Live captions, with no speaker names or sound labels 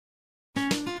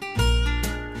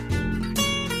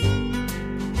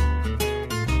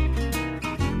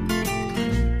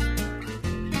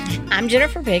I'm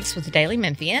Jennifer Biggs with the Daily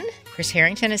Memphian. Chris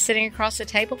Harrington is sitting across the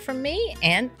table from me,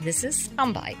 and this is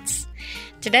Sound Bites.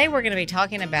 Today we're going to be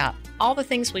talking about all the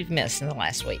things we've missed in the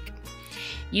last week.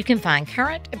 You can find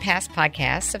current and past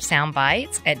podcasts of Sound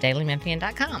Bites at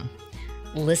dailymemphian.com.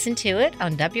 Listen to it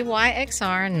on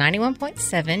WYXR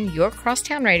 91.7, your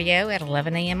crosstown radio at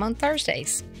 11 a.m. on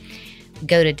Thursdays.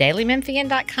 Go to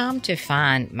dailymemphian.com to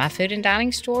find my food and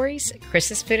dining stories,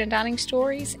 Chris's food and dining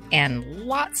stories, and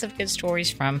lots of good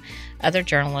stories from other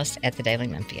journalists at the Daily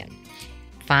Memphian.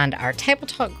 Find our Table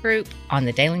Talk group on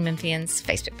the Daily Memphian's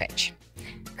Facebook page.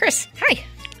 Chris, hi.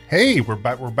 Hey, we're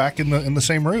back. We're back in the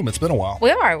same room. It's been a while. We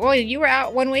are. Well, you were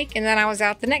out one week, and then I was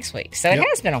out the next week, so it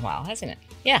has been a while, hasn't it?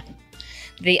 Yeah.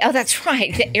 That's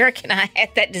right. Eric and I had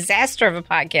that disaster of a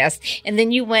podcast, and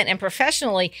then you went and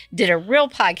professionally did a real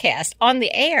podcast on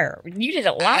the air. You did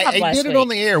it live last week. I did it on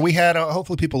the air. We had,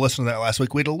 hopefully people listened to that last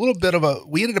week. We had a little bit of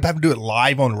we ended up having to do it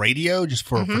live on radio just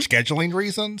for scheduling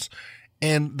reasons.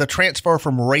 And the transfer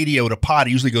from radio to pod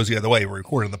usually goes the other way. We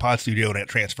record in the pod studio and it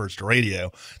transfers to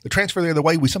radio. The transfer the other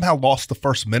way, we somehow lost the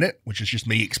first minute, which is just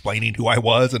me explaining who I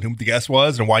was and who the guest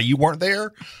was and why you weren't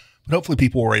there. But hopefully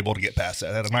people were able to get past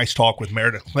that. I had a nice talk with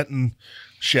Meredith Clinton,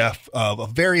 chef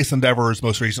of various endeavors,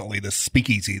 most recently the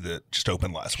speakeasy that just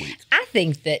opened last week. I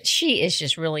think that she is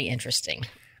just really interesting.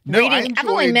 No, I've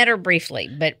only met her briefly,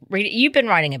 but you've been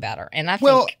writing about her, and I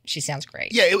think she sounds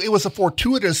great. Yeah, it was a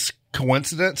fortuitous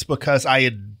coincidence because I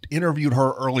had interviewed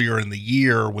her earlier in the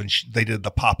year when they did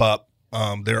the pop-up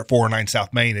there at 409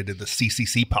 South Main. They did the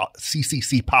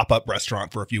CCC pop-up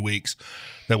restaurant for a few weeks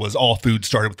that was all food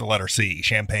started with the letter C: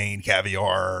 champagne,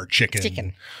 caviar,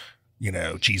 chicken.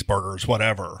 Cheeseburgers,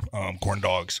 whatever, corn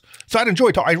dogs. So I'd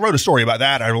enjoy I wrote a story about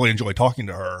that. I really enjoyed talking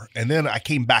to her. And then I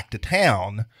came back to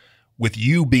town with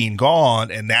you being gone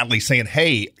and Natalie saying,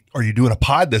 "Hey, are you doing a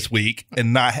pod this week?"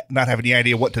 and not have any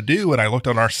idea what to do. And I looked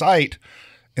on our site,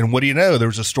 and what do you know? There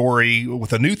was a story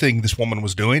with a new thing this woman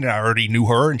was doing, and I already knew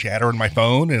her, and she had her in my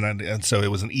phone, and so it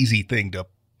was an easy thing to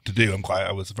do. I'm glad.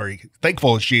 I was very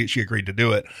thankful that she agreed to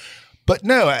do it. But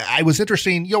no, I was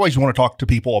interesting. You always want to talk to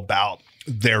people about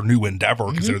their new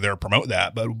endeavor because they're there to promote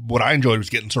that. But what I enjoyed was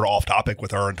getting sort of off topic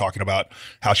with her and talking about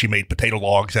how she made potato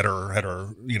logs at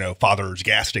her father's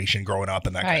gas station growing up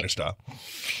and that kind of stuff.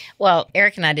 Well,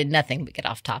 Eric and I did nothing but get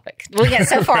off topic. We got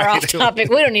so far off topic,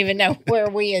 we don't even know where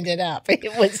we ended up.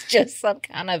 It was just some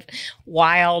kind of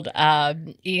wild,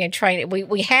 training.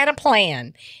 We had a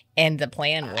plan. And the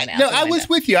plan went out. No, I was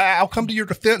with you. I'll come to your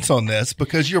defense on this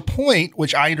because your point,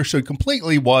 which I understood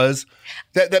completely, was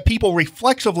that people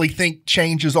reflexively think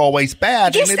change is always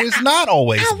bad, and it is not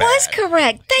always bad. I was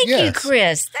correct. Thank you,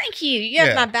 Chris. Thank you. You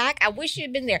have my back. I wish you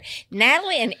had been there.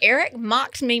 Natalie and Eric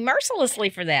mocked me mercilessly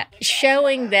for that,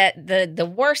 showing that the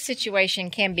worst situation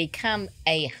can become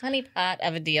a honeypot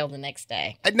of a deal the next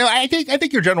day. No, I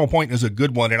think your general point is a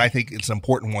good one, and I think it's an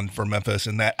important one for Memphis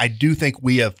in that I do think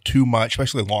we have too much,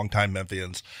 especially long-time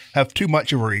Memphians, have too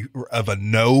much of a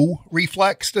no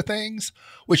reflex to things,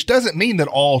 which doesn't mean that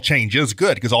all change is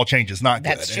good because all change is not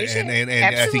good. That's true. And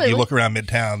I think you look around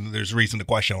Midtown, there's reason to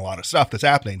question a lot of stuff that's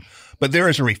happening. But there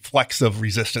is a reflexive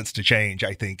resistance to change,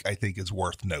 I think is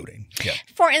worth noting. Yeah.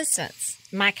 For instance,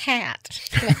 my cat.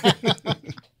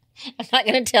 I'm not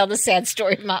going to tell the sad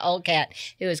story of my old cat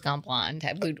who has gone blind.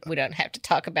 We don't have to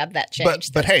talk about that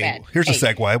change. But hey, here's a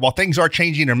segue. While things are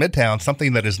changing in Midtown,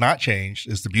 something that has not changed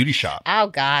is the beauty shop. Oh,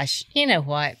 gosh. You know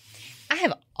what? I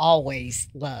have always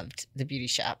loved the beauty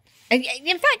shop. In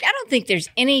fact, I don't think there's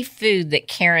any food that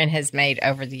Karen has made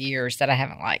over the years that I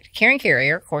haven't liked. Karen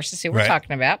Carrier, of course, is who we're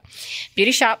talking about.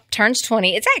 Beauty shop turns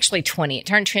 20. It's actually 20. It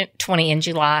turned 20 in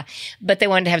July, but they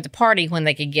wanted to have the party when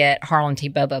they could get Harlan T.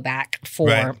 Bobo back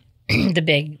for the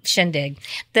big shindig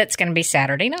that's going to be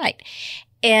Saturday night.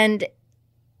 And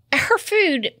her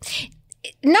food,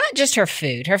 not just her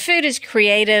food is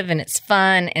creative and it's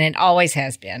fun, and it always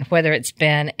has been, whether it's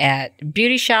been at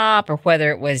Beauty Shop or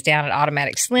whether it was down at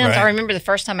Automatic Slims. I remember the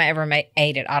first time I ever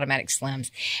ate at Automatic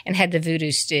Slims and had the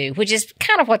voodoo stew, which is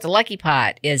kind of what the Lucky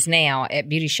Pot is now at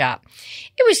Beauty Shop.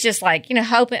 It was just like,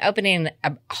 opening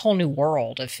a whole new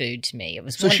world of food to me. It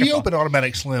was wonderful. She opened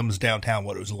Automatic Slims downtown,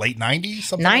 what, it was late 90s?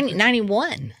 Something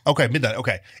 91. Okay, midnight.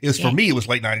 Okay. For me, it was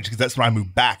late 90s because that's when I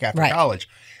moved back after college.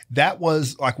 That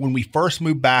was like when we first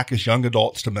moved back as young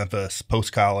adults to Memphis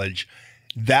post-college.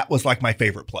 That was like my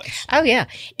favorite place. Oh, yeah.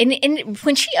 And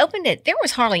when she opened it, there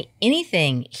was hardly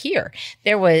anything here.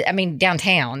 There was,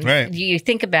 downtown. Right. You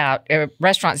think about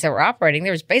restaurants that were operating,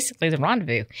 there was basically the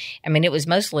Rendezvous. It was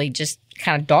mostly just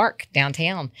kind of dark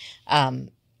downtown.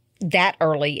 That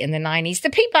early in the 90s. The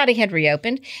Peabody had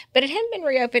reopened, but it hadn't been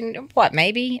reopened,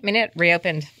 maybe? It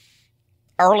reopened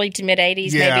early to mid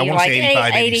 80s, Yeah, maybe I want like to say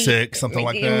 85, 80, 86, something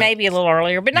like that. Maybe a little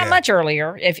earlier, but not much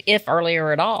earlier, if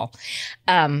earlier at all.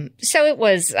 So it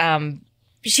was,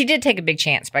 she did take a big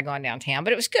chance by going downtown,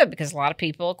 but it was good because a lot of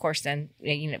people, of course, then,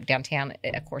 downtown,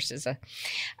 of course, is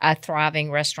a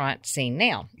thriving restaurant scene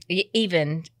now.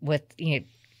 Even with,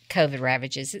 COVID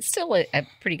ravages, it's still a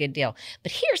pretty good deal.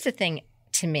 But here's the thing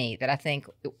to me that I think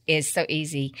is so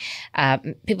easy,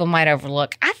 people might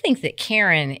overlook. I think that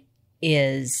Karen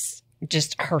is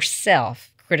just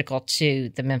herself critical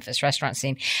to the Memphis restaurant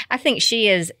scene. I think she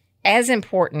is as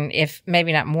important, if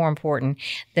maybe not more important,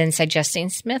 than, say, Justine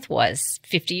Smith was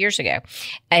 50 years ago.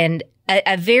 And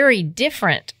a very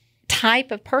different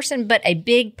type of person, but a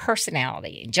big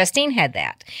personality. Justine had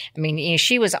that. I mean,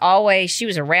 she was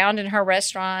around in her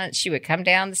restaurant. She would come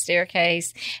down the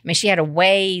staircase. I mean, she had a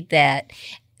way that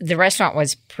the restaurant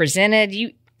was presented.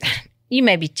 You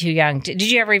may be too young. Did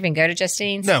you ever even go to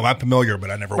Justine's? No, I'm familiar,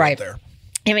 but I never went there.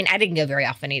 I mean, I didn't go very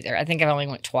often either. I think I only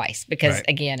went twice because,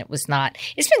 again, it's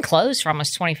been closed for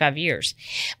almost 25 years.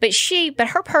 But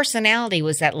her personality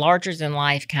was that larger than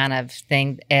life kind of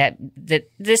thing,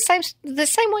 the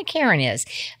same way Karen is,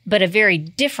 but a very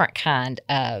different kind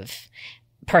of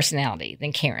personality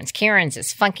than Karen's. Karen's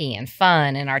is funky and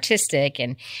fun and artistic.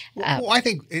 And well, I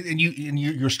think, and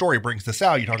your story brings this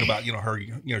out. You talk about, her,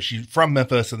 she's from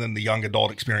Memphis and then the young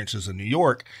adult experiences in New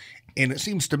York. And it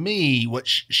seems to me what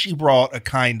she brought a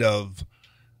kind of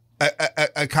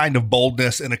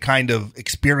boldness and a kind of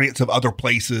experience of other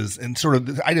places, and sort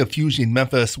of the idea of fusing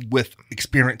Memphis with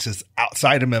experiences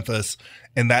outside of Memphis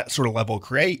and that sort of level of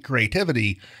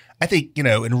creativity. I think,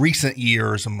 in recent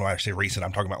years, and when I say recent,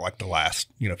 I'm talking about like the last,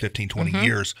 15, 20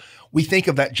 years, we think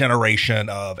of that generation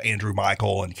of Andrew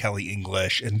Michael and Kelly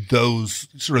English and that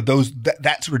sort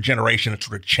of generation that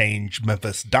sort of changed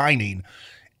Memphis dining.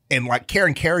 And like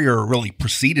Karen Carrier really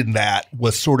preceded that,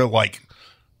 was sort of like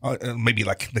maybe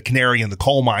like the canary in the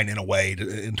coal mine in a way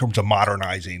in terms of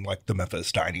modernizing like the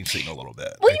Memphis dining scene a little bit.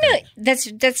 Well,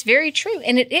 that's very true.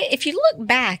 And if you look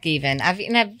back, even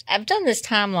I've done this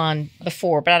timeline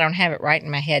before, but I don't have it right in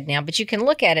my head now. But you can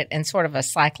look at it in sort of a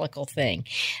cyclical thing.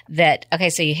 That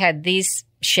so you had these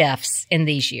chefs in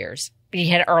these years. You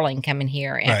had Erling coming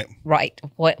here. And,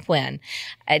 when?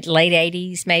 At late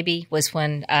 80s, maybe, was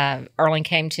when Erling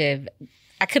came to,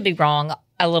 I could be wrong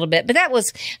a little bit, but that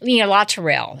was, La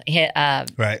Terrell.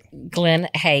 Glenn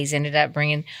Hayes ended up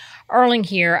bringing Erling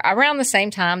here around the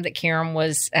same time that Karen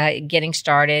was getting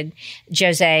started.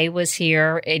 Jose was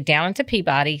here down into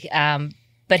Peabody.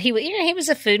 But he was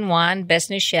a food and wine best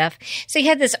new chef. So he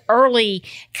had this early,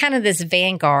 kind of this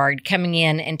vanguard coming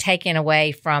in and taking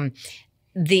away from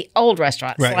the old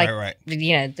restaurants,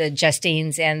 the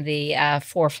Justine's and the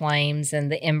Four Flames and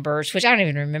the Embers, which I don't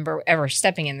even remember ever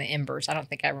stepping in the Embers. I don't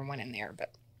think I ever went in there.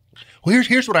 But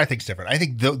here's what I think is different. I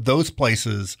think those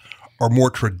places are more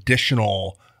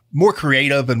traditional, more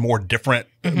creative, and more different,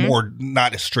 more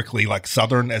not as strictly like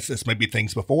Southern as maybe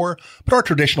things before, but are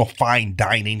traditional fine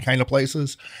dining kind of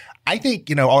places. I think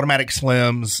Automatic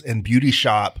Slims and Beauty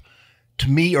Shop, to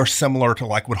me, are similar to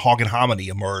like when Hog and Hominy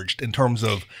emerged in terms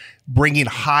of bringing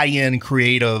high-end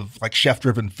creative, like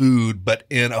chef-driven food, but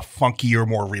in a funkier,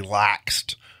 more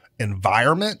relaxed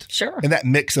environment. Sure. And that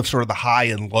mix of sort of the high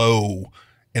and low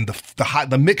and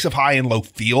the mix of high and low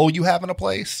feel you have in a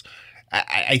place.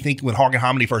 I think when Hog and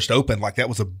Hominy first opened, like that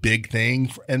was a big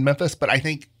thing in Memphis. But I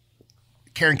think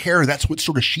Karen Carrier, that's what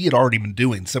sort of she had already been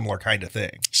doing, similar kind of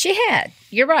thing. She had.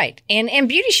 You're right. And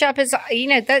Beauty Shop is,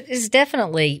 that is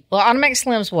definitely, well, Automatic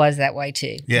Slims was that way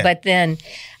too. Yeah. But then,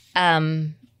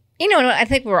 I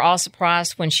think we were all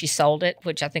surprised when she sold it,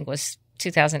 which I think was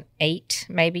 2008,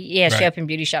 maybe. Yeah, she opened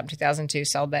Beauty Shop in 2002,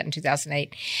 sold that in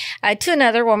 2008 to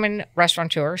another woman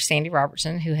restaurateur, Sandy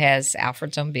Robertson, who has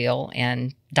Alfred's on Bill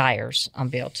and Dyer's on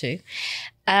Bill too.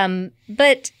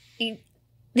 But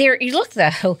there, you look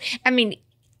though, I mean,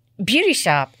 Beauty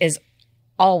Shop is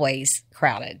always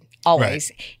crowded.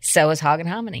 Always. Right. So is Hog and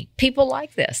Hominy. People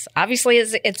like this. Obviously,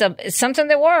 it's something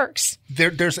that works.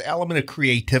 There's an element of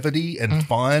creativity and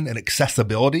fun and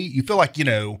accessibility. You feel like,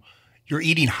 you're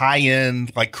eating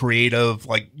high-end, like creative,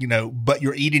 like, but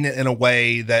you're eating it in a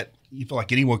way that you feel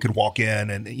like anyone could walk in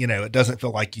and, it doesn't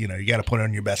feel like, you got to put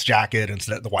on your best jacket and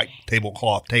sit at the white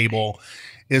tablecloth table.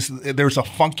 There's a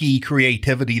funky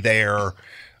creativity there.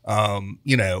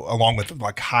 Along with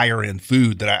like higher end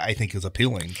food that I think is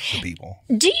appealing to people.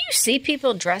 Do you see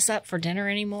people dress up for dinner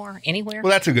anymore anywhere?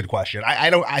 Well, that's a good question.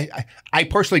 I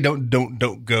personally don't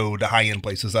go to high end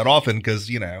places that often because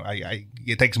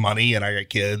it takes money and I got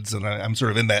kids and I'm sort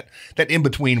of in that in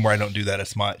between where I don't do that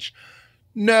as much.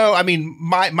 No, I mean,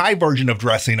 my version of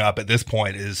dressing up at this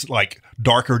point is like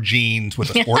darker jeans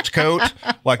with a sports coat.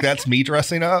 Like that's me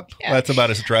dressing up. Yeah. That's about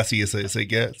as dressy as it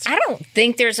gets. I don't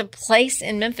think there's a place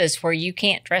in Memphis where you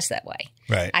can't dress that way.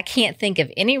 Right. I can't think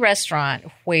of any restaurant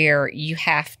where you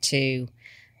have to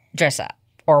dress up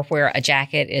or where a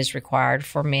jacket is required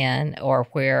for men or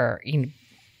where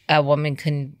a woman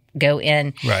can go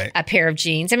in a pair of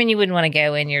jeans. I mean, you wouldn't want to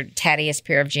go in your tattiest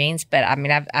pair of jeans, but I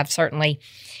mean, I've certainly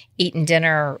eaten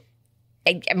dinner.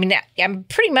 I mean,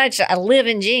 I live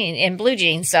in blue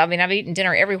jeans. So, I mean, I've eaten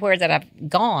dinner everywhere that I've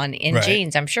gone in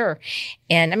jeans, I'm sure.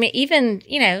 And I mean, even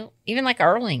like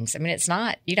Earlings, I mean, it's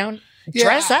not, you don't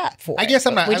dress up for it. I guess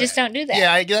I'm not. We just don't do that.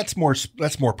 Yeah, that's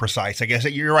more precise. I guess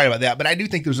you're right about that. But I do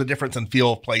think there's a difference in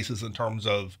feel of places in terms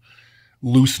of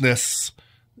looseness.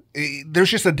 There's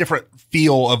just a different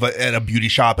feel at a beauty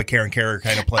shop, a Karen Carrier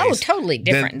kind of place. Oh, totally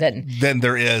different than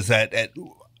there is at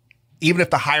even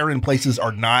if the higher end places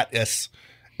are not as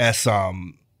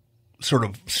sort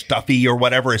of stuffy or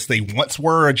whatever as they once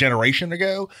were a generation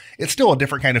ago, it's still a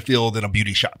different kind of feel than a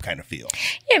beauty shop kind of feel.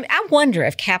 Yeah, I wonder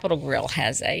if Capitol Grill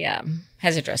has a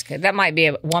dress code. That might be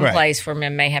one place where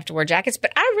men may have to wear jackets,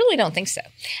 but I really don't think so.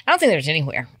 I don't think there's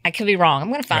anywhere. I could be wrong. I'm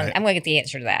going to get the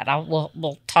answer to that.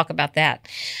 We'll talk about that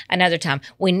another time.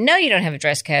 We know you don't have a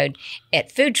dress code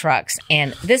at food trucks,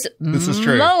 and this is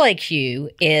true. Molecule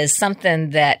is something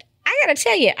that I got to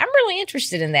tell you, I'm really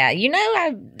interested in that.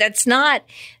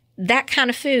 That kind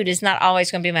of food is not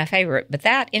always going to be my favorite, but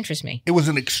that interests me. It was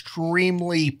an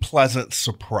extremely pleasant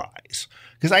surprise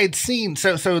because I had seen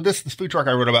this food truck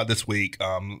I wrote about this week.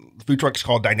 The food truck's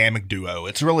called Dynamic Duo.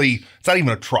 It's not even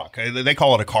a truck. They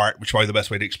call it a cart, which is probably the best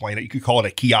way to explain it. You could call it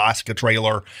a kiosk, a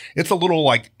trailer. It's a little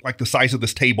like the size of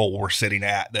this table we're sitting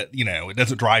at that, it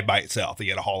doesn't drive by itself. You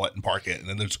got to haul it and park it. And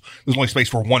then there's only space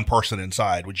for one person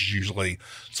inside, which is usually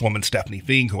this woman, Stephanie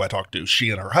Fink, who I talked to.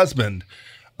 She and her husband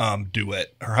do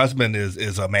it. Her husband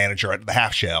is a manager at the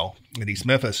Half Shell in East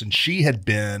Memphis, and she had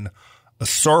been a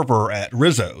server at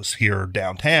Rizzo's here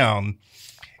downtown,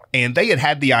 and they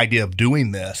had the idea of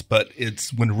doing this, but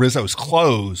it's when Rizzo's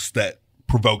closed that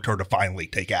provoked her to finally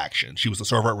take action. She was a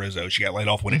server at Rizzo. She got laid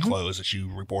off when it closed, as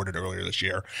you reported earlier this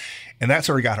year, and that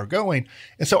sort of got her going.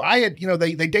 And so I had,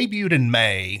 they debuted in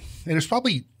May, and it was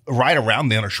probably right around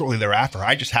then or shortly thereafter,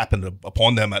 I just happened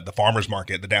upon them at the farmer's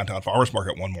market, the downtown farmer's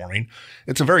market one morning.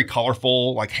 It's a very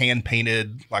colorful, like hand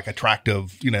painted, like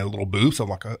attractive, little booth.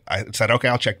 So I said, okay,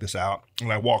 I'll check this out.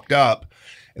 And I walked up,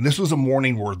 and this was a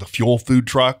morning where the fuel food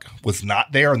truck was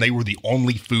not there, and they were the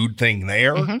only food thing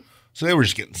there. Mm-hmm. So they were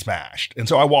just getting smashed. And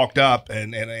so I walked up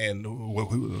and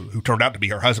who turned out to be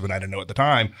her husband, I didn't know at the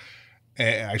time.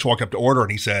 And I just walked up to order,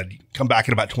 and he said, come back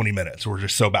in about 20 minutes. We're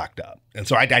just so backed up. And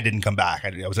so I didn't come back.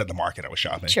 I was at the market. I was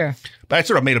shopping. Sure. But I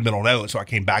sort of made a mental note. So I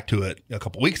came back to it a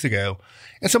couple weeks ago.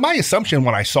 And so my assumption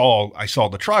when I saw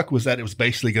the truck was that it was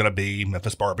basically going to be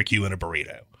Memphis barbecue and a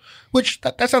burrito, which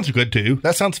that sounds good too.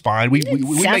 That sounds fine.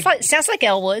 Sounds like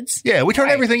Elwood's. Yeah. We turn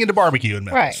everything into barbecue in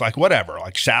Memphis. Right. Like whatever,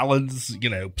 like salads,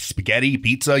 spaghetti,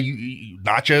 pizza,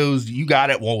 nachos, you got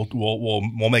it.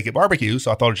 We'll make it barbecue. So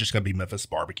I thought it was just going to be Memphis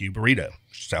barbecue burrito,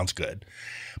 which sounds good.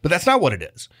 But that's not what it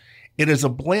is. It is a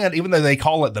blend, even though they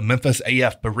call it the Memphis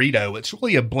AF burrito, it's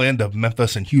really a blend of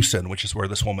Memphis and Houston, which is where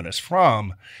this woman is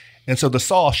from. And so the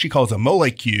sauce she calls a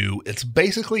mole Q. It's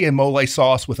basically a mole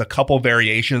sauce with a couple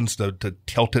variations to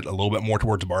tilt it a little bit more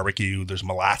towards barbecue. There's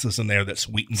molasses in there that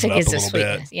sweetens it up a little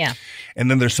bit. Yeah. And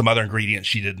then there's some other ingredients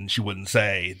she wouldn't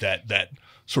say that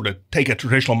sort of take a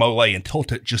traditional mole and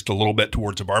tilt it just a little bit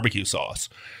towards a barbecue sauce.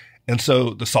 And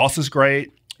so the sauce is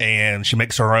great. And she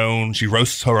makes her own. She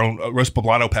roasts her own roast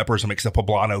poblano peppers and makes a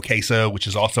poblano queso, which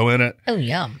is also in it. Oh,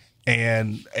 yum!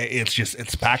 And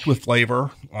it's packed with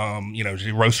flavor.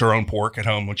 She roasts her own pork at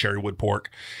home with cherry wood pork,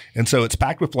 and so it's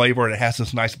packed with flavor. And it has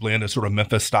this nice blend of sort of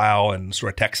Memphis style and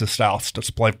sort of Texas style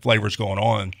flavors going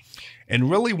on. And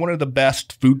really one of the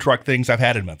best food truck things I've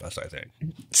had in Memphis, I think.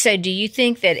 So do you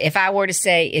think that if I were to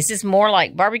say, is this more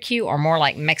like barbecue or more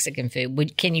like Mexican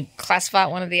food, can you classify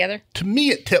it one or the other? To me,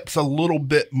 it tips a little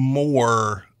bit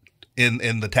more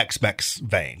in the Tex-Mex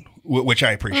vein, which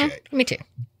I appreciate. Me too.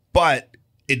 But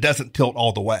it doesn't tilt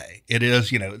all the way. It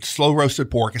is, it's slow roasted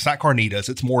pork. It's not carnitas.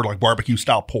 It's more like barbecue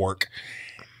style pork.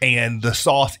 And the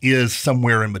sauce is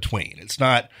somewhere in between.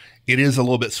 It is a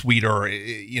little bit sweeter,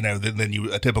 than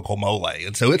a typical mole.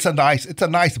 And so it's a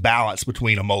nice balance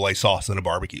between a mole sauce and a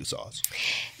barbecue sauce.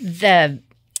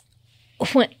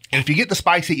 And if you get the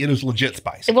spicy, it is legit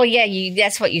spicy. Well, yeah,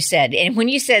 that's what you said. And when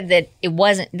you said that it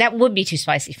wasn't, that would be too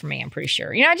spicy for me, I'm pretty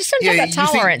sure. I just don't have that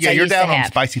tolerance. You're down on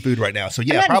spicy food right now. So,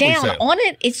 yeah, I'm not probably down so. on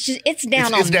it. It's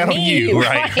down it's on down me. on you,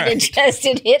 right?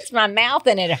 It hits my mouth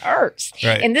and it hurts.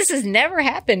 Right. And this has never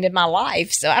happened in my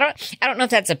life. So I don't know if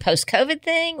that's a post-COVID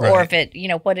thing or if it,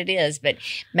 what it is, but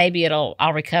maybe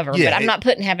I'll recover. Yeah, but I'm not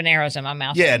putting habanero in my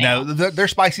mouth. Yeah, right now. no, their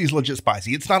spicy is legit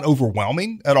spicy. It's not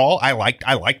overwhelming at all. I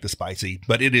like the spicy,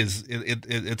 but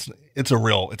it's a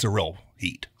real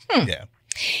heat. Yeah.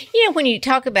 When you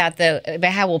talk about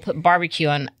how we'll put barbecue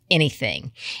on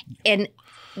anything, and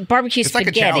barbecue spaghetti,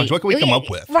 like a challenge. What can we come up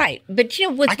with? Right, but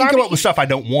with I can come up with stuff I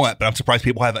don't want, but I'm surprised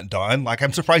people haven't done. Like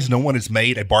I'm surprised no one has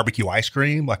made a barbecue ice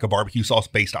cream, like a barbecue sauce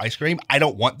based ice cream. I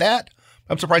don't want that.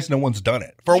 I'm surprised no one's done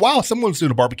it. For a while, someone was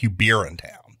doing a barbecue beer in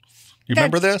town. You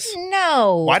remember this?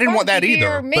 No. Well, I didn't want that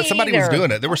either, but somebody was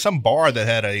doing it. There was some bar that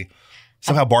had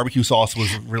somehow barbecue sauce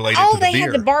was related to the beer. Oh, they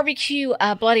had the barbecue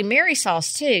Bloody Mary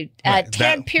sauce too. Right.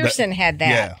 Tad Pearson had that.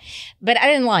 Yeah. But I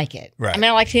didn't like it. Right. I mean,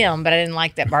 I liked him, but I didn't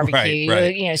like that barbecue.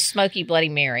 Right. Smoky Bloody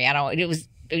Mary. It was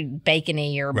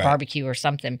bacony or barbecue or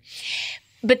something.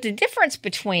 But the difference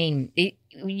between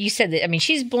you said that, I mean,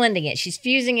 she's blending it. She's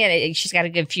fusing it. She's got a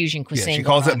good fusion cuisine. Yeah, she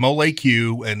calls it Mole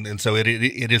Q, and so it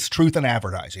is truth in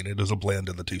advertising. It is a blend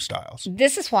of the two styles.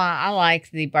 This is why I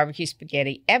like the barbecue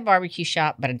spaghetti at Barbecue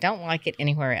Shop, but I don't like it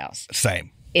anywhere else.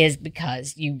 Same. Is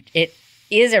because it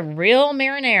is a real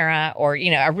marinara or,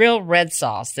 a real red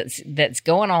sauce that's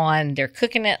going on. They're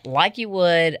cooking it like you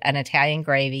would an Italian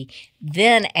gravy,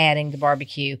 then adding the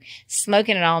barbecue,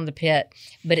 smoking it on the pit,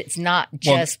 but it's not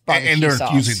just barbecue and they're sauce.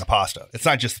 infusing the pasta. It's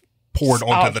not just poured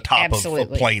onto the top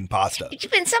of plain pasta.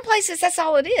 In some places, that's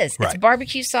all it is. It's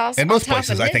barbecue sauce. In most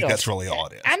places, I think that's really all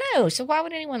it is. I know. So why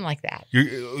would anyone like that?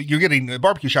 You're getting at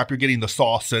Barbecue Shop. You're getting the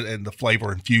sauce and the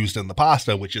flavor infused in the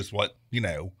pasta, which is what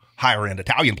higher end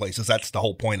Italian places. That's the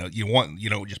whole point of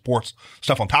just pour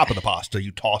stuff on top of the pasta.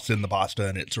 You toss in the pasta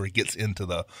and it sort of gets into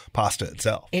the pasta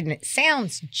itself. And it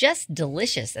sounds just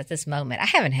delicious at this moment. I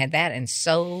haven't had that in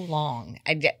so long.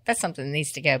 That's something that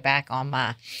needs to go back on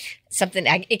my something.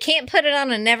 I can't put it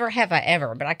on a never have I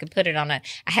ever, but I could put it on I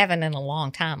haven't in a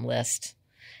long time list.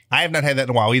 I have not had that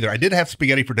in a while either. I did have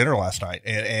spaghetti for dinner last night,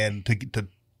 and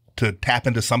to tap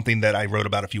into something that I wrote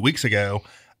about a few weeks ago,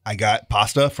 I got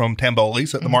pasta from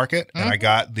Tamboli's at the market, and I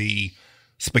got the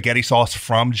spaghetti sauce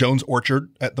from Jones Orchard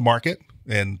at the market,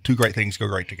 and two great things go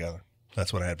great together.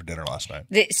 That's what I had for dinner last night.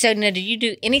 So now, do you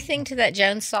do anything to that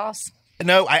Jones sauce?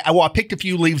 No, I picked a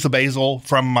few leaves of basil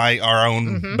from our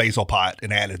own basil pot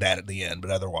and added that at the end,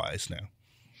 but otherwise, no.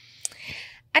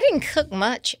 I didn't cook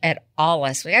much at all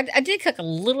last week. I did cook a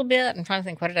little bit. I'm trying to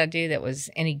think, what did I do that was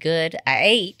any good? I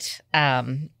ate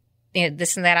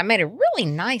this and that. I made a really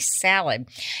nice salad.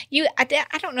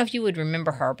 I don't know if you would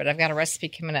remember her, but I've got a recipe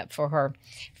coming up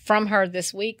from her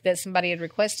this week that somebody had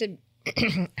requested.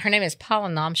 Her name is Paula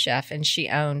Nomchef, and she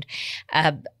owned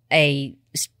a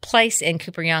place in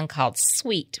Cooper Young called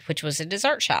Sweet, which was a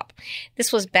dessert shop.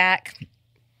 This was back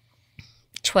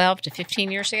 12 to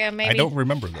 15 years ago, maybe. I don't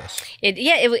remember this.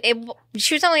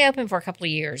 She was only open for a couple of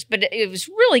years, but it was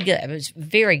really good. It was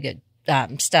very good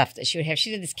stuff that she would have. She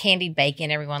did this candied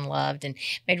bacon everyone loved and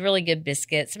made really good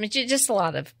biscuits. I mean, just a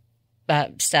lot of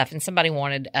stuff. And somebody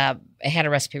had a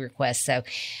recipe request. So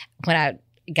when I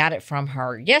got it from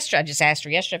her yesterday, I just asked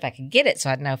her yesterday if I could get it so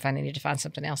I'd know if I needed to find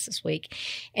something else this week.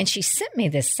 And she sent me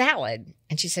this salad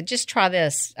and she said, just try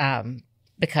this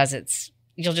because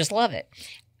you'll just love it.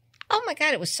 Oh my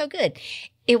God, it was so good.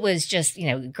 It was just,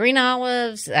 green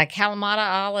olives, Kalamata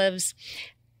olives,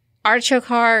 artichoke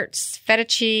hearts, feta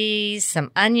cheese,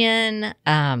 some onion,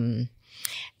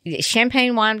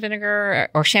 champagne wine vinegar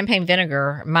or champagne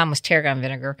vinegar. Mine was tarragon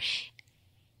vinegar.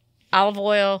 Olive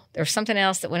oil. There was something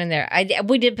else that went in there.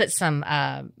 We did put some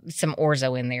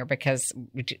orzo in there because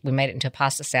we made it into a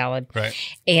pasta salad. Right.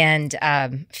 And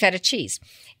feta cheese.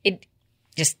 It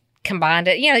just combined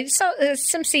it. So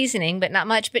some seasoning, but not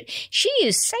much. But she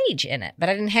used sage in it, but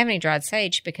I didn't have any dried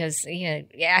sage because I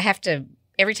have to.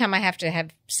 Every time I have to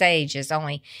have sage is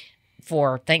only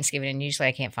for Thanksgiving, and usually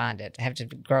I can't find it. I have to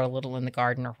grow a little in the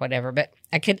garden or whatever. But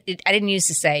I didn't use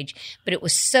the sage, but it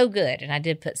was so good, and I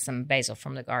did put some basil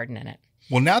from the garden in it.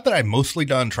 Well, now that I'm mostly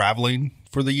done traveling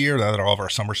for the year, now that all of our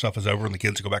summer stuff is over and the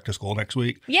kids go back to school next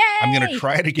week, yay! I'm going to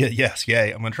try to get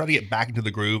I'm going to try to get back into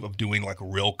the groove of doing like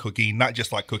real cooking, not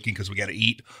just like cooking because we got to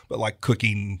eat, but like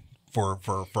cooking for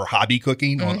hobby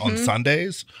cooking on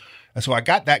Sundays. And so I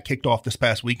got that kicked off this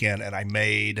past weekend, and I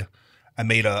made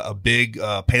a big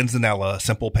panzanella,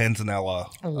 simple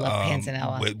panzanella. I love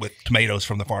panzanella. With tomatoes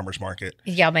from the farmer's market.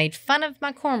 Y'all made fun of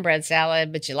my cornbread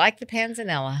salad, but you like the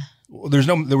panzanella.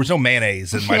 there was no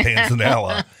mayonnaise in my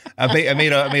panzanella. I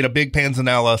made a big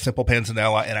panzanella, simple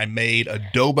panzanella, and I made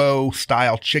adobo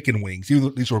style chicken wings.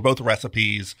 These were both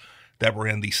recipes that were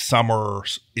in the summer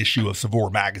issue of Savour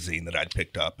magazine that I'd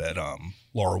picked up at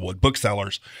Laurelwood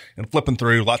Booksellers, and flipping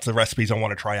through lots of recipes I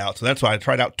want to try out. So that's why I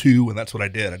tried out 2, and that's what I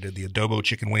did. I did the adobo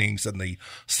chicken wings and the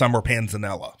summer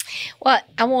panzanella. Well,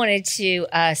 I wanted to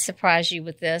surprise you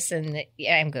with this, and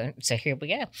so here we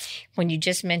go. When you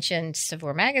just mentioned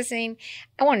Savour magazine,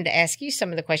 I wanted to ask you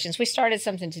some of the questions. We started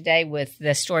something today with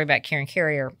the story about Karen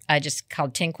Carrier, just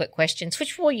called 10 Quick Questions,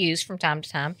 which we'll use from time to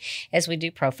time as we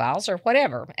do profiles or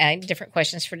whatever, different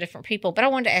questions for different people. But I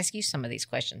wanted to ask you some of these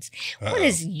questions. What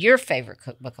is your favorite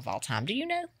cookbook of all time? Do you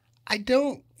know? I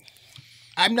don't.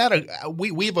 I'm not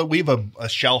we have a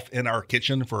shelf in our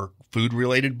kitchen for food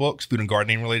related books, food and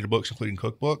gardening related books, including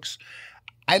cookbooks.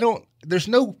 There's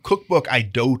no cookbook I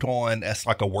dote on as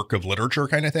like a work of literature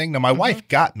kind of thing. Now, my wife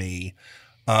got me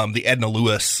the Edna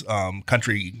Lewis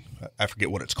country, I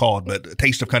forget what it's called, but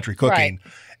Taste of Country Cooking.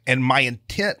 Right. And my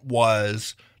intent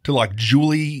was to like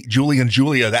Julie and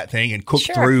Julia that thing and cook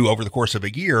through over the course of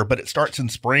a year. But it starts in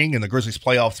spring and the Grizzlies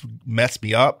playoffs mess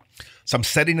me up. So I'm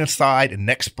setting aside, and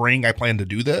next spring I plan to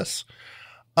do this.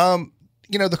 The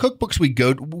cookbooks we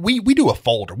do a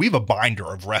folder. We have a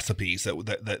binder of recipes that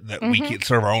we can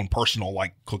sort of our own personal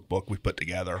like cookbook we put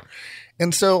together.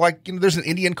 And so there's an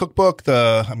Indian cookbook.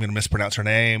 I'm going to mispronounce her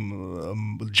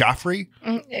name. Jaffrey.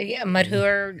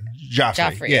 Madhur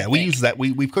Jaffrey. Yeah, we use that.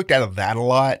 We've cooked out of that a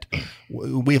lot.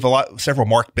 We have several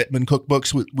Mark Bittman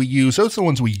cookbooks we use. Those are the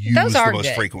ones we use the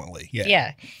most frequently.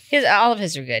 Yeah. All of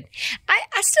his are good.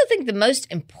 I still think the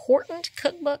most important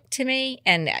cookbook to me,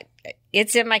 and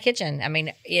it's in my kitchen. I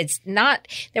mean, it's not.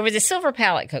 There were the Silver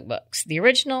Palette cookbooks, the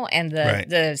original and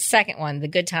the second one, the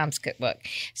Good Times cookbook.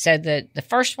 So the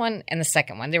first one and the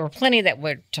second one. There were plenty that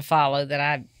were to follow that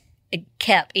I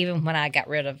kept even when I got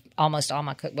rid of almost all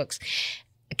my cookbooks.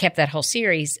 I kept that whole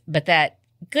series, but that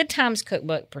Good Times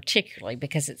cookbook particularly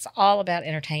because it's all about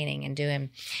entertaining and doing,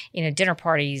 dinner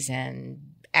parties and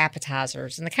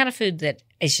appetizers and the kind of food that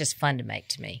is just fun to make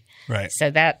to me. Right. So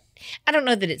that I don't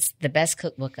know that it's the best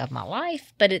cookbook of my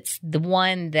life, but it's the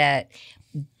one that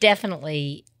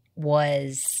definitely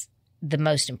was the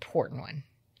most important one.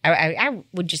 I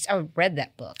would read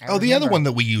that book. The other one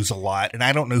that we use a lot, and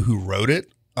I don't know who wrote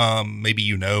it.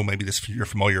 Maybe maybe you're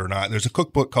familiar or not. There's a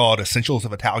cookbook called Essentials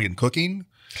of Italian Cooking.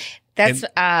 That's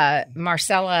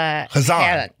Marcella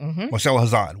Hazan. Marcella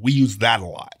Hazan. We use that a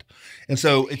lot. And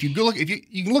so if you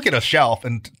can look at a shelf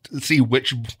and see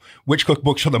which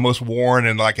cookbooks are the most worn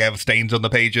and like have stains on the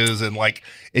pages, and like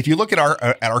if you look at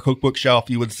our cookbook shelf,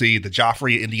 you would see the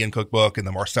Joffrey Indian cookbook and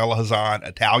the Marcella Hazan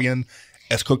Italian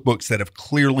as cookbooks that have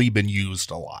clearly been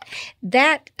used a lot.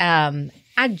 That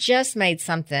I just made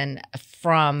something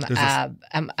from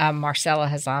a Marcella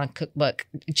Hazan cookbook.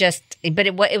 But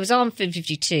it was on Food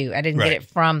 52. I didn't get it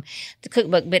from the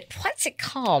cookbook. But what's it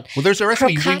called? Well, there's a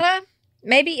recipe. Croccata?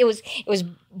 Maybe it was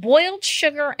boiled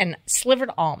sugar and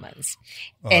slivered almonds.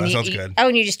 Oh, and that sounds good.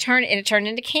 And you just turned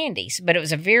into candies, but it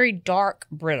was a very dark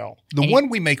brittle. The one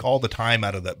we make all the time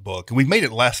out of that book, and we've made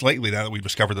it less lately now that we've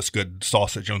discovered this good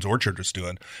sauce that Jones Orchard is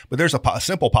doing. But there's a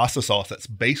simple pasta sauce that's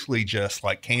basically just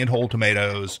like canned whole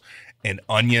tomatoes and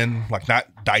onion, like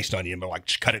not diced onion, but like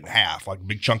cut it in half, like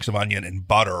big chunks of onion and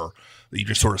butter that you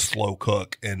just sort of slow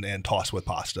cook and toss with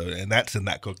pasta, and that's in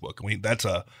that cookbook. I mean, that's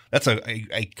a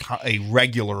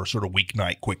regular sort of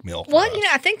weeknight quick meal. For us.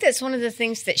 I think that's one of the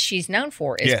things that she's known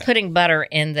for is putting butter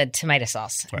in the tomato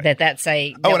sauce. Right.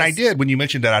 And I did when you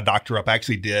mentioned that I docked her up. I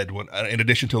actually did. When in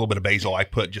addition to a little bit of basil, I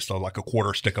put just like a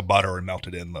quarter stick of butter and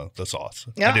melted in the sauce.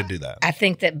 I did do that. I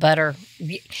think that butter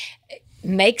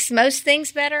makes most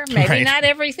things better. Maybe not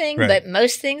everything, but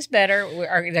most things better.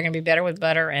 They're going to be better with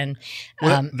butter. And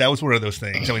that was one of those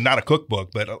things. I mean, not a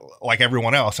cookbook, but like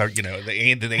everyone else, the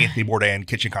Anthony Bourdain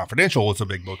Kitchen Confidential was a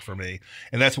big book for me,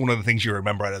 and that's one of the things you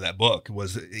remember out of that book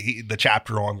was the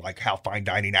chapter on like how fine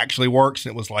dining actually works.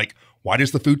 And it was like, why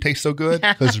does the food taste so good?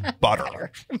 Because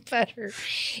butter. Butter.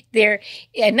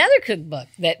 Another cookbook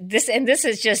this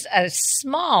is just it's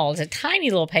a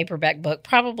tiny little paperback book,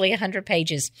 probably 100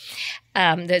 pages.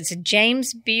 That's a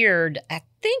James Beard. I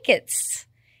think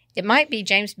it might be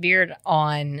James Beard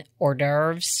on hors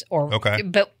d'oeuvres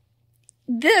but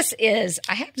this is,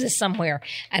 I have this somewhere.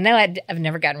 I know I've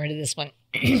never gotten rid of this one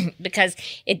because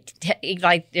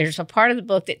there's a part of the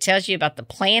book that tells you about the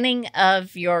planning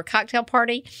of your cocktail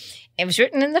party. It was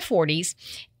written in the 40s,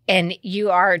 And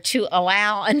you are to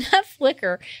allow enough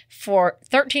liquor for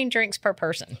 13 drinks per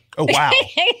person. Oh, wow.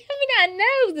 I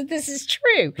know that this is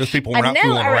true. Those people were not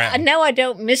fooling around. I know I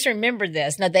don't misremember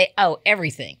this. No,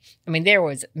 everything. I mean, there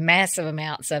was massive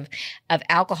amounts of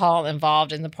alcohol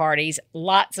involved in the parties,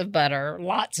 lots of butter,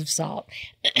 lots of salt,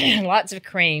 lots of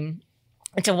cream.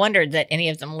 It's a wonder that any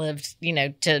of them lived,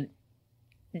 to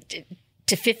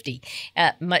 50,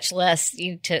 much less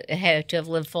to have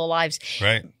lived full lives.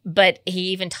 Right. But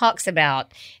he even talks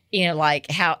about, like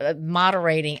how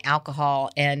moderating alcohol,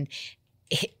 and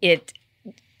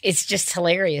it's just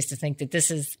hilarious to think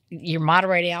that you're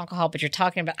moderating alcohol, but you're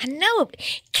talking about, I know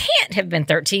it can't have been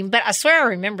 13, but I swear I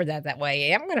remember that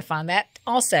way. I'm going to find that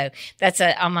also. That's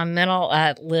on my mental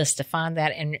list to find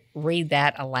that and read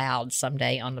that aloud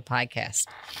someday on the podcast.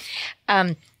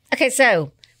 Okay,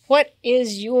 so what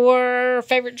is your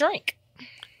favorite drink?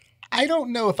 I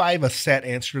don't know if I have a set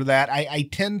answer to that. I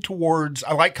tend towards,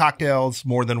 I like cocktails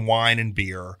more than wine and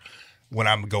beer when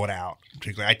I'm going out.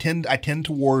 Particularly, I tend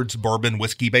towards bourbon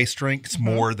whiskey based drinks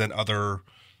more than other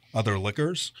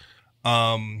liquors.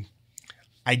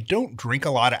 I don't drink a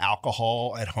lot of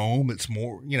alcohol at home. It's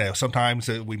more, sometimes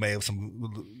we may have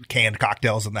some canned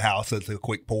cocktails in the house. It's a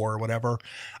quick pour or whatever.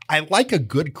 I like a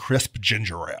good crisp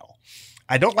ginger ale.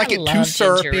 I don't like it too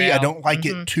syrupy. I don't like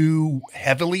it too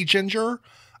heavily ginger.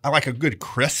 I like a good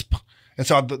crisp. And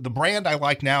so the brand I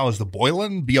like now is the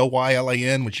Boylan,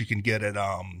 Boylan, which you can get at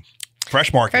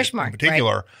Fresh Market in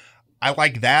particular. Right. I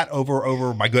like that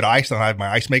over my good ice. I have my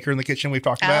ice maker in the kitchen we've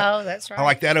talked about. Oh, that's right. I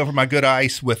like that over my good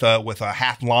ice with a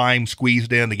half lime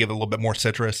squeezed in to give it a little bit more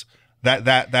citrus.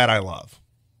 That I love.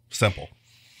 Simple.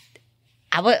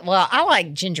 I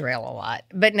like ginger ale a lot.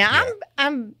 But now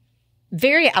I'm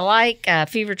I like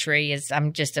Fever Tree.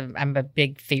 I'm a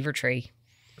big Fever Tree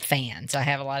fan, so I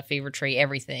have a lot of Fever Tree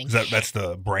everything. That's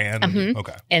the brand? Mm-hmm.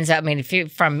 Okay. And so,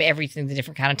 from everything, the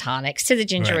different kind of tonics to the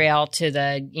ginger ale to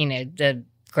the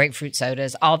grapefruit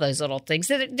sodas, all those little things.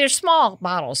 They're small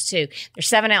bottles too. They're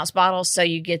 7-ounce bottles, so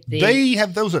you get They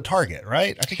have those at Target,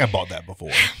 right? I think I bought that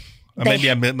before. Maybe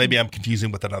I'm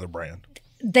confusing with another brand.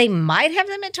 They might have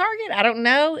them at Target. I don't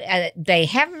know. They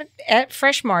have them at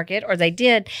Fresh Market, or they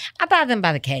did. I buy them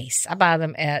by the case. I buy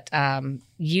them at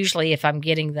usually if I'm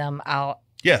getting them,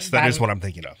 Yes, that is what I'm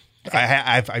thinking of. Okay.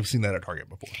 I've seen that at Target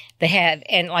before. They have,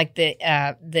 and like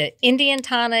the Indian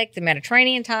tonic, the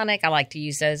Mediterranean tonic, I like to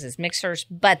use those as mixers.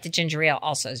 But the ginger ale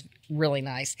also is really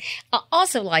nice. I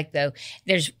also like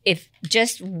if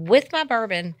just with my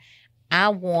bourbon, I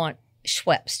want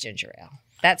Schweppes ginger ale.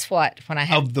 That's when I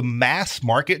have of the mass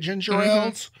market ginger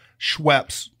ales.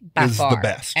 Schweppes is the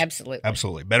best.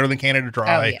 Absolutely. Better than Canada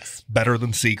Dry. Oh, yes. Better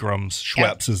than Seagram's.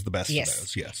 Schweppes is the best of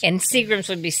those. Yes. And Seagram's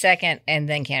would be second, and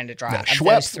then Canada Dry. Yeah,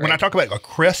 Schweppes, when I talk about a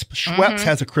crisp, Schweppes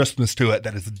has a crispness to it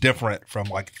that is different from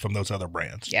those other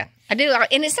brands. Yeah, I do.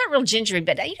 And it's not real gingery,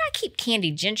 but I keep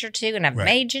candied ginger too, and I've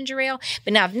made ginger ale.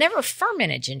 But now I've never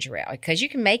fermented ginger ale, because you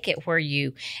can make it where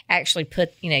you actually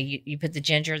put, you put the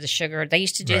ginger, the sugar. They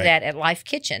used to do that at Life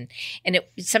Kitchen. And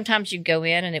sometimes you'd go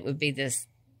in and it would be this,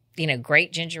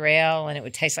 great ginger ale, and it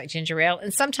would taste like ginger ale.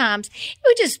 And sometimes it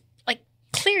would just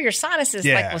clear your sinuses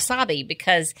like wasabi,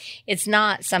 because it's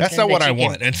not something that's not what I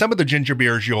want. And some of the ginger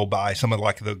beers you'll buy, some of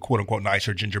the quote unquote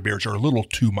nicer ginger beers, are a little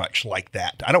too much like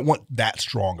that. I don't want that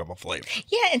strong of a flavor.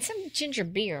 Yeah, and some ginger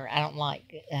beer I don't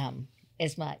like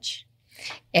as much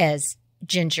as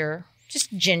just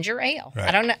ginger ale. Right.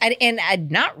 I don't know, and I'm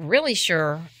not really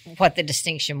sure what the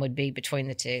distinction would be between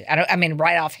the two.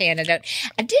 Right offhand, I don't.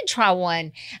 I did try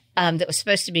one that was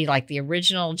supposed to be like the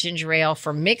original ginger ale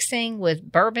for mixing with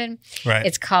bourbon. Right.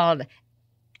 It's called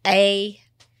A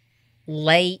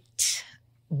Late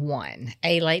One.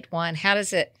 How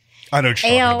does it? I know what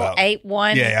you're talking about.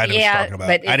 Ale-81. Yeah, I know what you're talking about.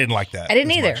 I didn't like that. I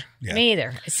didn't either. Yeah. Me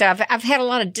either. So I've had a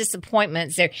lot of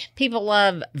disappointments there. People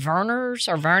love Vernors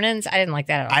or Vernons. I didn't like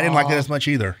that at all. I didn't like that as much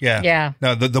either. Yeah. Yeah.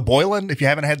 No, the Boylan, if you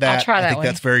haven't had that, I'll try that I think one.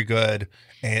 that's very good.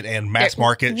 And mass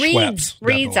market Schweppes.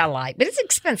 Reed's I like, but it's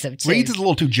expensive too. Reed's is a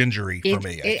little too gingery for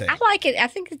me, I think. I like it. I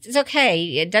think it's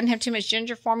okay. It doesn't have too much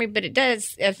ginger for me, but it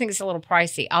does. I think it's a little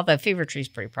pricey, although Fever Tree's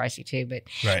pretty pricey too. But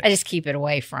I just keep it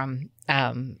away from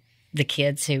the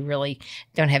kids who really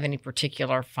don't have any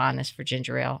particular fondness for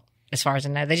ginger ale. As far as I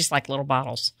know, they just like little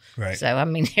bottles. Right. So,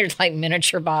 they're like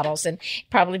miniature bottles, and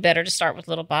probably better to start with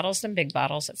little bottles than big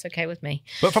bottles. That's okay with me.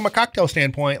 But from a cocktail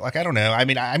standpoint, I don't know. I'm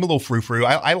a little frou-frou.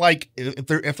 I like,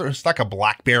 if there's like a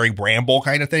blackberry bramble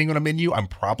kind of thing on a menu, I'm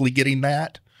probably getting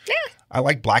that. Yeah. I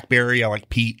like blackberry. I like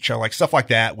peach. I like stuff like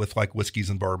that with like whiskeys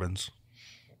and bourbons.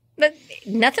 But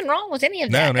nothing wrong with any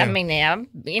of that. I mean,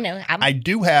 I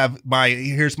do have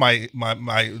here's my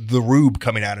the rube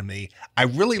coming out of me. I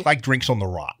really like drinks on the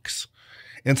rocks.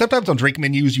 And sometimes on drink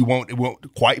menus, it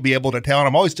won't quite be able to tell. And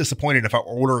I'm always disappointed if I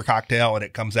order a cocktail and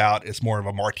it comes out, it's more of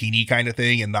a martini kind of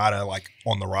thing and not a like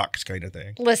on the rocks kind of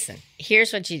thing. Listen,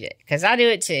 here's what you do, because I do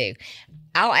it too.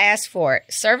 I'll ask for it,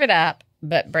 serve it up,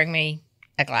 but bring me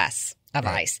a glass of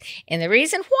ice. And the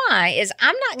reason why is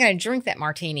I'm not going to drink that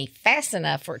martini fast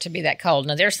enough for it to be that cold.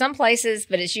 Now, there's some places,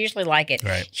 but it's usually like at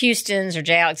Houston's or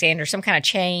J. Alexander, some kind of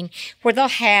chain where they'll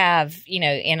have,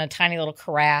 in a tiny little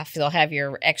carafe, they'll have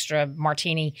your extra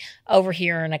martini over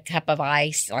here in a cup of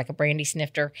ice, like a brandy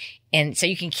snifter. And so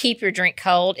you can keep your drink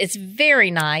cold. It's very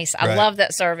nice. I love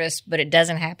that service, but it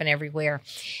doesn't happen everywhere.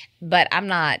 But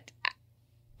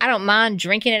I don't mind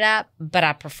drinking it up, but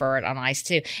I prefer it on ice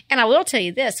too. And I will tell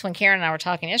you this, when Karen and I were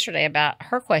talking yesterday about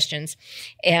her questions,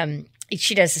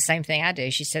 she does the same thing I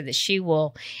do. She said that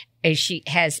she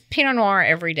has Pinot Noir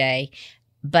every day,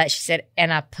 but she said,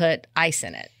 and I put ice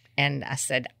in it. And I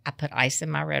said, I put ice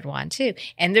in my red wine too.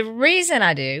 And the reason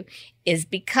I do is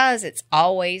because it's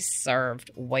always served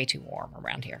way too warm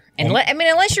around here. And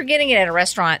unless you're getting it at a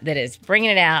restaurant that is bringing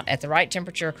it out at the right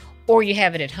temperature, or you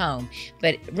have it at home.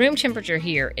 But room temperature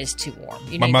here is too warm.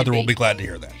 My mother will be glad to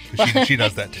hear that. She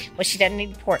does that too. Well, she doesn't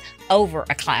need to pour it over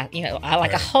a glass. I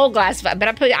like a whole glass, but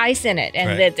I put ice in it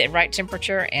and at the right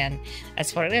temperature, and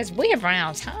that's what it is. We have run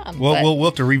out of time. Well, we'll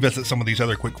have to revisit some of these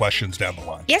other quick questions down the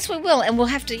line. Yes, we will, and we'll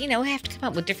have to, we have to come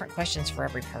up with different questions for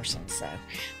every person. So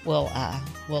we'll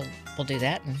do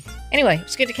that. And anyway,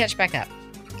 it's good to catch back up.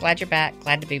 Glad you're back.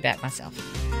 Glad to be back myself.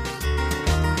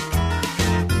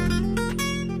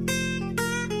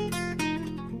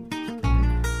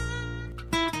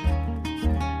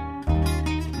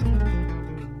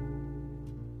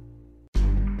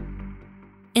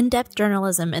 In-depth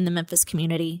journalism in the Memphis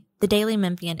community, the Daily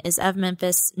Memphian is of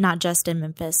Memphis, not just in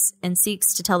Memphis, and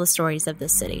seeks to tell the stories of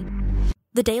this city.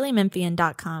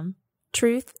 TheDailyMemphian.com.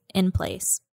 Truth in place.